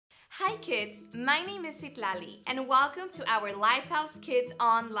Hi kids, my name is Citlali and welcome to our LifeHouse Kids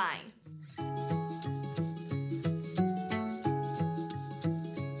Online.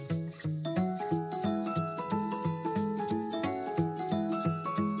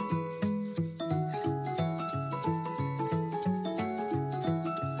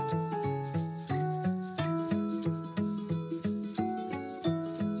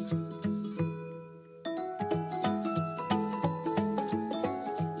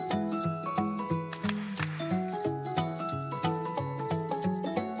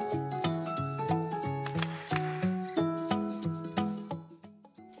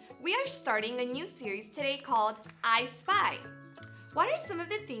 We are starting a new series today called I Spy. What are some of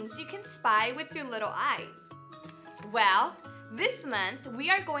the things you can spy with your little eyes? Well, this month we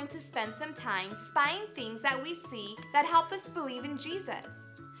are going to spend some time spying things that we see that help us believe in Jesus.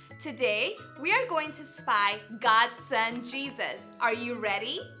 Today, we are going to spy God's Son, Jesus. Are you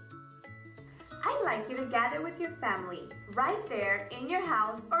ready? I'd like you to gather with your family right there in your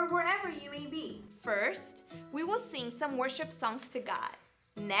house or wherever you may be. First, we will sing some worship songs to God.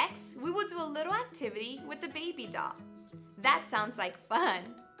 Next, we will do a little activity with the baby doll. That sounds like fun.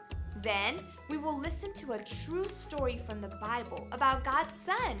 Then, we will listen to a true story from the Bible about God's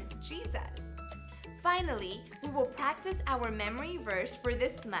Son, Jesus. Finally, we will practice our memory verse for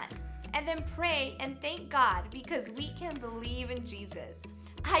this month and then pray and thank God because we can believe in Jesus.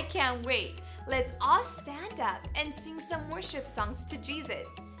 I can't wait. Let's all stand up and sing some worship songs to Jesus.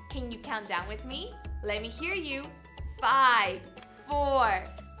 Can you count down with me? Let me hear you. 5, 4,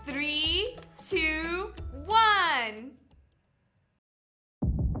 3, 2, 1.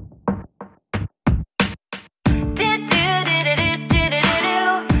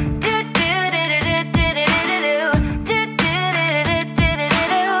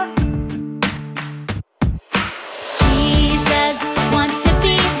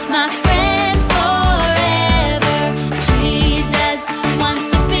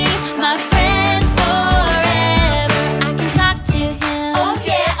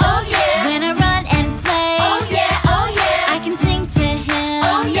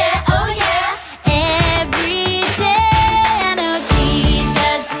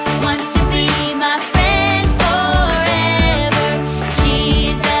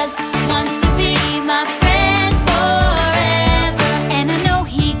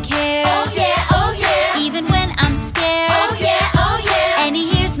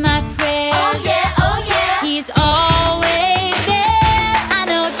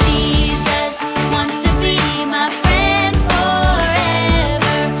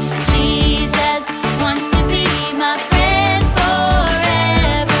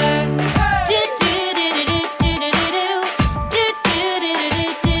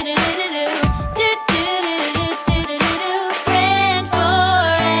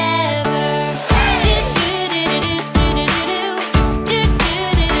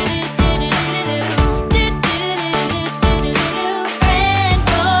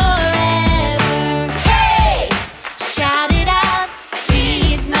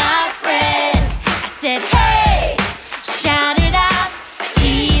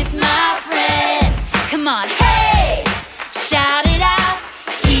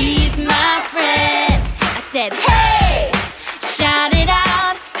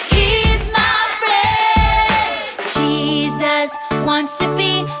 Wants to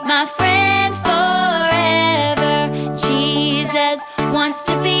be my friend forever. Jesus wants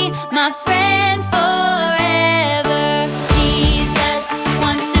to be my friend forever. Jesus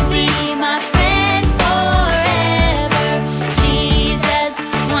wants to be my friend forever. Jesus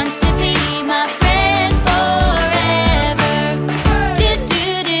wants to be my friend forever. Do do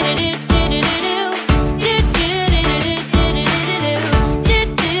do do do do do do do do do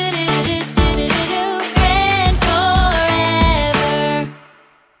do do friend forever.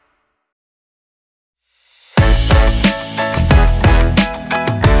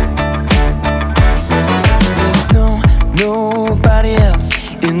 Nobody else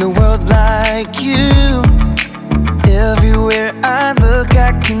in the world like you. Everywhere I look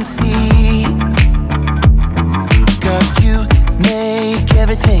I can see God, you make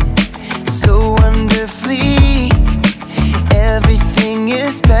everything so wonderfully. Everything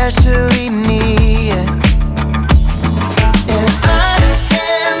is specially me. And I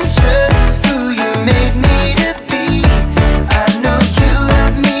am just who you made me to be. I know you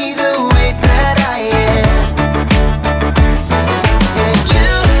love me the way that I am.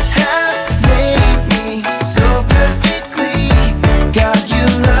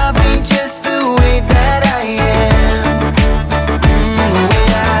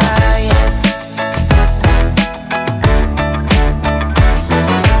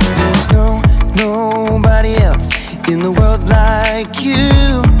 in the world like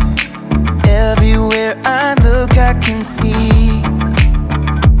you. Everywhere I look, I can see.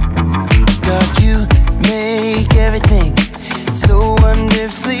 God, you make everything so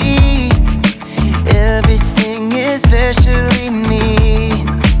wonderfully. Everything is especially me.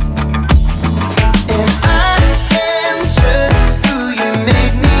 And I am just who you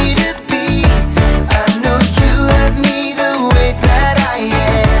made me to be. I know you love me the way that I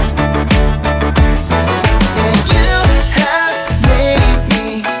am. And you have made me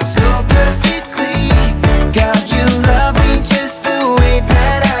so perfectly. God, you love me just the way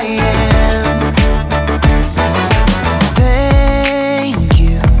that I am. Thank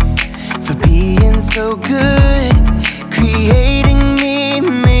you for being so good. Creating me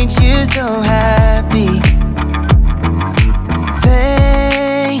made you so happy.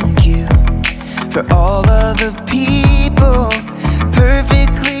 Thank you for all of the people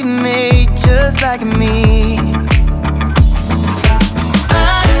perfectly made just like me.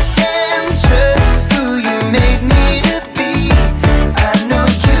 I am just who you made me to be. I know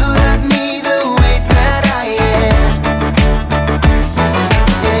you love me the way that I am.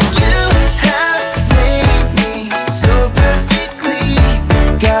 And you have made me so perfectly.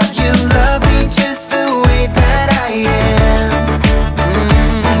 God, you love me just the way that I am.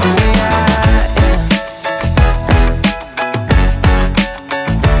 The way I am.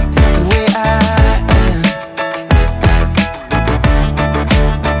 The way I am.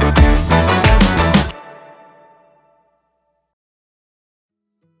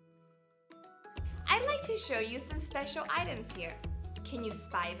 I'd like to show you some special items here. Can you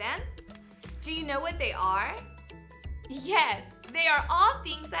spy them? Do you know what they are? Yes, they are all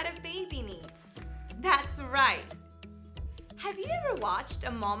things that a baby needs. That's right. Have you ever watched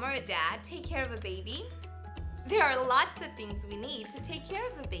a mom or a dad take care of a baby? There are lots of things we need to take care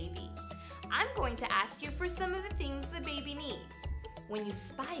of a baby. I'm going to ask you for some of the things the baby needs. When you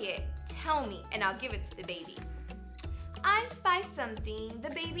spy it, tell me and I'll give it to the baby. I spy something the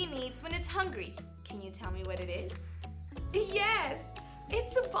baby needs when it's hungry. Can you tell me what it is? Yes,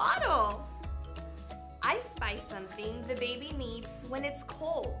 it's a bottle. I spy something the baby needs when it's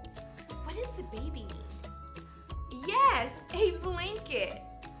cold. What does the baby need? Yes, a blanket.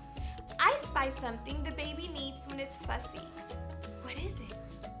 I spy something the baby needs when it's fussy. What is it?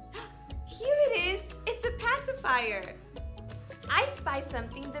 Here it is. It's a pacifier. I spy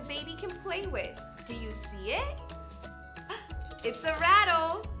something the baby can play with. Do you see it? It's a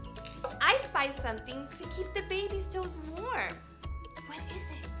rattle. I spy something to keep the baby's toes warm. What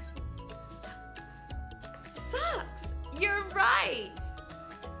is it? Socks. You're right.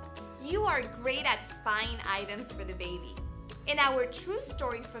 You are great at spying items for the baby. In our true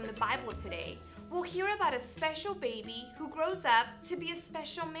story from the Bible today, we'll hear about a special baby who grows up to be a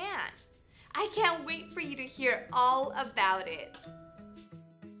special man. I can't wait for you to hear all about it.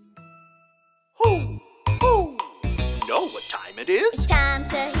 Ho, ho! You know what time it is? Time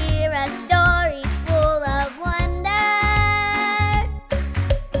to hear a story full of wonder.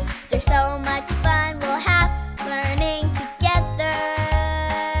 There's so much fun we'll have learning together.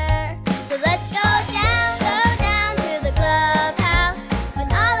 So let's go down to the clubhouse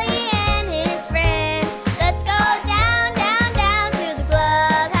with Ollie and his friends. Let's go down to the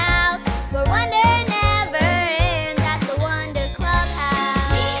clubhouse where wonder never ends at the Wonder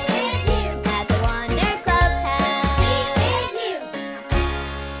Clubhouse. At the Wonder Clubhouse.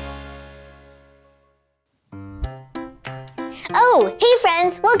 Oh, hey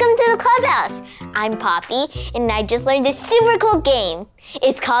friends, welcome to the clubhouse. I'm Poppy, and I just learned this super cool game.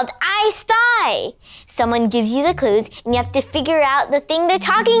 It's called I Spy. Someone gives you the clues, and you have to figure out the thing they're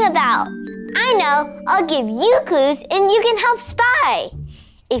talking about. I know, I'll give you clues, and you can help spy.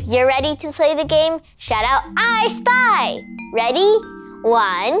 If you're ready to play the game, shout out I Spy. Ready?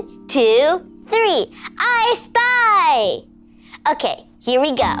 1, 2, 3. I Spy. Okay, here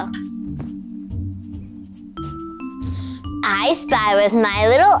we go. I spy with my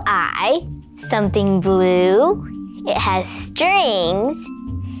little eye something blue. It has strings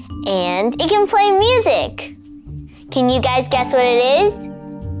and it can play music. Can you guys guess what it is?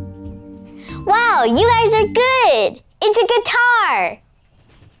 Wow, you guys are good. It's a guitar.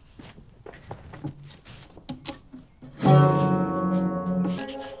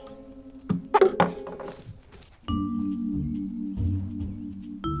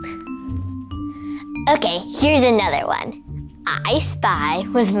 Okay, here's another one. I spy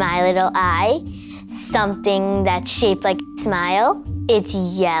with my little eye something that's shaped like a smile. It's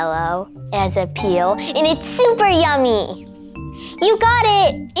yellow, it has a peel, and it's super yummy. You got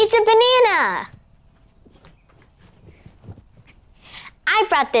it! It's a banana! I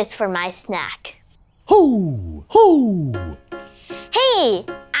brought this for my snack. Ho, Who? Hey,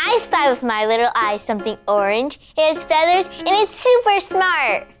 I spy with my little eye something orange. It has feathers and it's super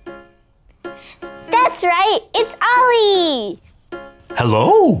smart. That's right, it's Ollie.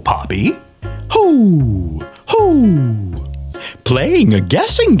 Hello, Poppy. Who? Playing a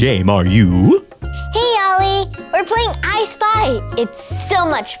guessing game, are you? Hey, Ollie, we're playing I Spy. It's so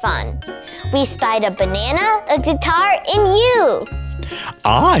much fun. We spied a banana, a guitar, and you.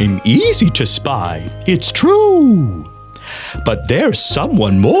 I'm easy to spy, it's true. But there's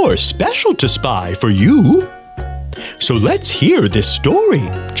someone more special to spy for you. So let's hear this story.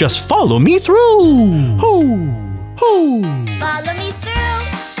 Just follow me through. Who? Follow me through,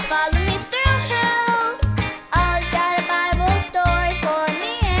 follow me through, who? Ollie's got a Bible story for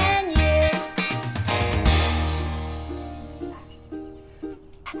me and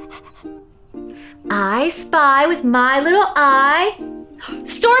you. I spy with my little eye.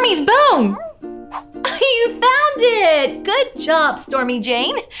 Stormy's bone! You found it! Good job, Stormy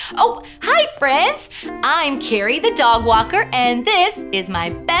Jane. Oh, hi, friends. I'm Carrie, the dog walker, and this is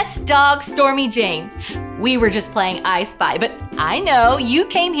my best dog, Stormy Jane. We were just playing I Spy, but I know you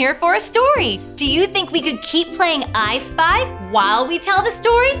came here for a story. Do you think we could keep playing I Spy while we tell the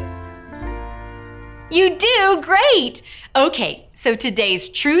story? You do? Great! Okay, so today's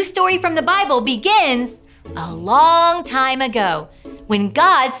true story from the Bible begins a long time ago, when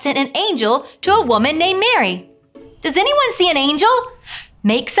God sent an angel to a woman named Mary. Does anyone see an angel?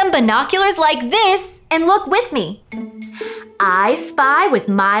 Make some binoculars like this and look with me. I spy with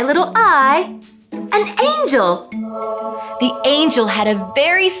my little eye an angel. The angel had a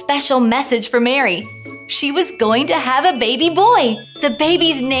very special message for Mary. She was going to have a baby boy. The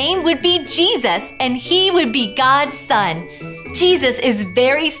baby's name would be Jesus, and he would be God's son. Jesus is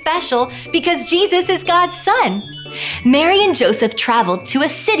very special because Jesus is God's son. Mary and Joseph traveled to a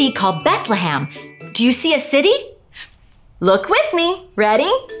city called Bethlehem. Do you see a city? Look with me. Ready?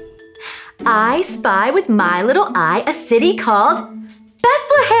 I spy with my little eye a city called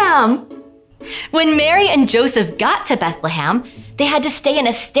Bethlehem. When Mary and Joseph got to Bethlehem, they had to stay in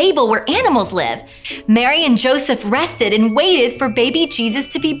a stable where animals live. Mary and Joseph rested and waited for baby Jesus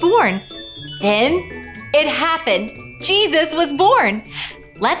to be born. Then it happened. Jesus was born.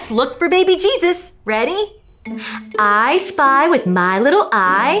 Let's look for baby Jesus. Ready? I spy with my little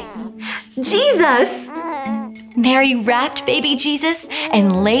eye Jesus. Mary wrapped baby Jesus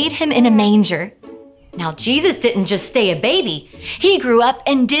and laid him in a manger. Now, Jesus didn't just stay a baby. He grew up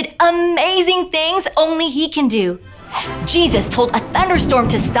and did amazing things only he can do. Jesus told a thunderstorm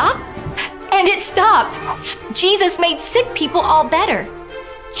to stop, and it stopped. Jesus made sick people all better.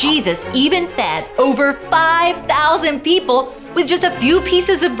 Jesus even fed over 5,000 people with just a few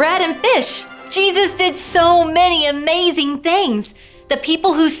pieces of bread and fish. Jesus did so many amazing things. The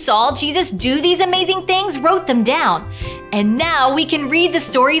people who saw Jesus do these amazing things wrote them down. And now we can read the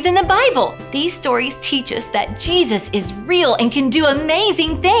stories in the Bible. These stories teach us that Jesus is real and can do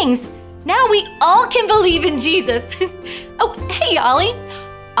amazing things. Now we all can believe in Jesus. Oh, hey, Ollie.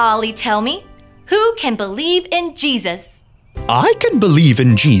 Ollie, tell me, who can believe in Jesus? I can believe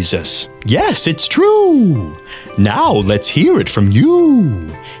in Jesus. Yes, it's true. Now let's hear it from you.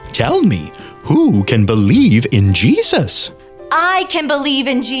 Tell me, who can believe in Jesus? I can believe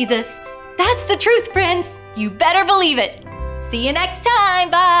in Jesus. That's the truth, friends. You better believe it. See you next time.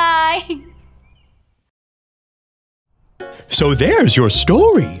 Bye. So there's your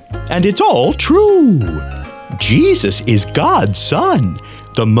story, and it's all true. Jesus is God's son,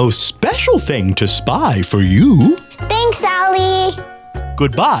 the most special thing to spy for you. Thanks, Ollie.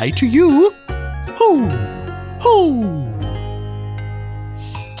 Goodbye to you. Ho, ho.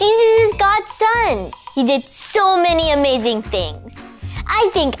 Jesus is God's son. He did so many amazing things. I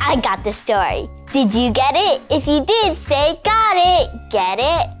think I got the story. Did you get it? If you did, say got it. Get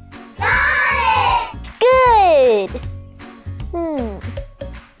it? Got it! Good.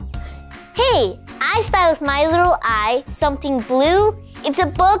 Hey, I spy with my little eye something blue. It's a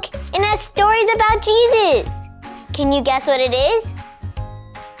book and has stories about Jesus. Can you guess what it is?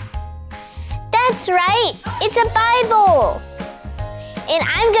 That's right, it's a Bible. And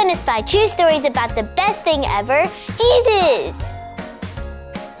I'm gonna spy true stories about the best thing ever, Jesus.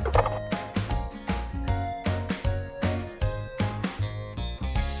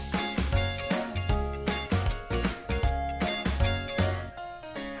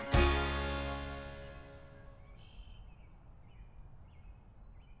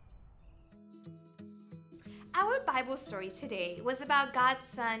 Our Bible story today was about God's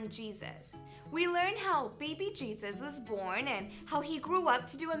son, Jesus. We learned how baby Jesus was born and how he grew up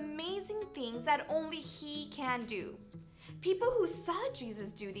to do amazing things that only he can do. People who saw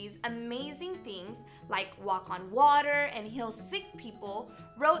Jesus do these amazing things, like walk on water and heal sick people,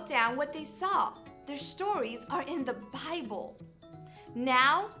 wrote down what they saw. Their stories are in the Bible.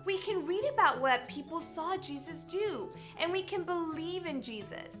 Now we can read about what people saw Jesus do, and we can believe in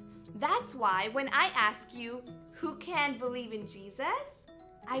Jesus. That's why when I ask you, who can believe in Jesus?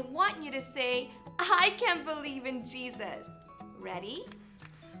 I want you to say, I can believe in Jesus. Ready?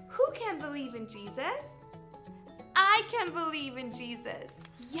 Who can believe in Jesus? I can believe in Jesus.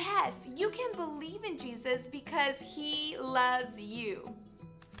 Yes, you can believe in Jesus because He loves you.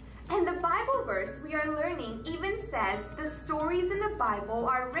 And the Bible verse we are learning even says the stories in the Bible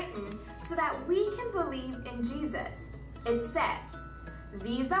are written so that we can believe in Jesus. It says,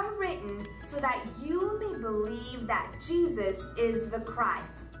 these are written so that you may believe that Jesus is the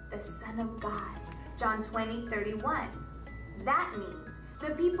Christ, the Son of God. John 20:31. That means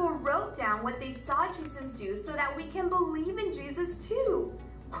the people wrote down what they saw Jesus do so that we can believe in Jesus too.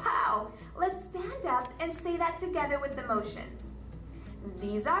 Wow, let's stand up and say that together with emotions.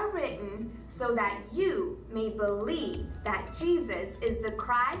 These are written so that you may believe that Jesus is the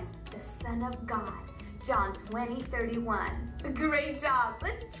Christ, the Son of God. John 20:31. Great job.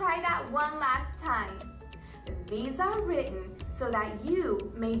 Let's try that one last time. These are written so that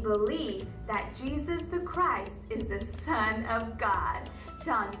you may believe that Jesus the Christ is the Son of God.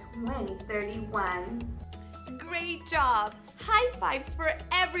 John 20:31. Great job. High fives for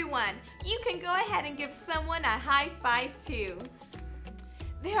everyone. You can go ahead and give someone a high five too.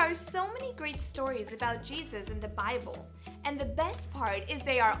 There are so many great stories about Jesus in the Bible, and the best part is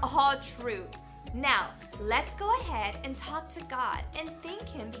they are all true. Now, let's go ahead and talk to God and thank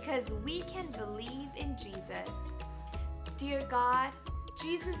Him because we can believe in Jesus. Dear God,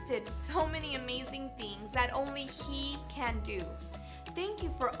 Jesus did so many amazing things that only He can do. Thank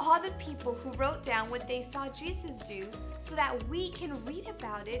you for all the people who wrote down what they saw Jesus do so that we can read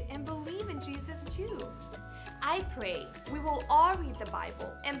about it and believe in Jesus too. I pray we will all read the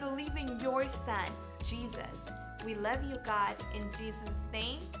Bible and believe in your Son, Jesus. We love you, God. In Jesus'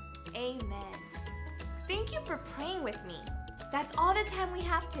 name, amen. Thank you for praying with me. That's all the time we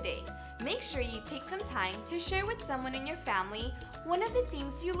have today. Make sure you take some time to share with someone in your family one of the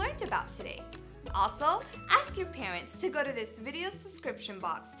things you learned about today. Also, ask your parents to go to this video's description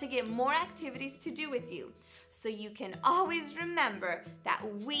box to get more activities to do with you, so you can always remember that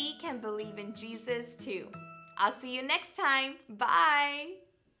we can believe in Jesus too. I'll see you next time. Bye!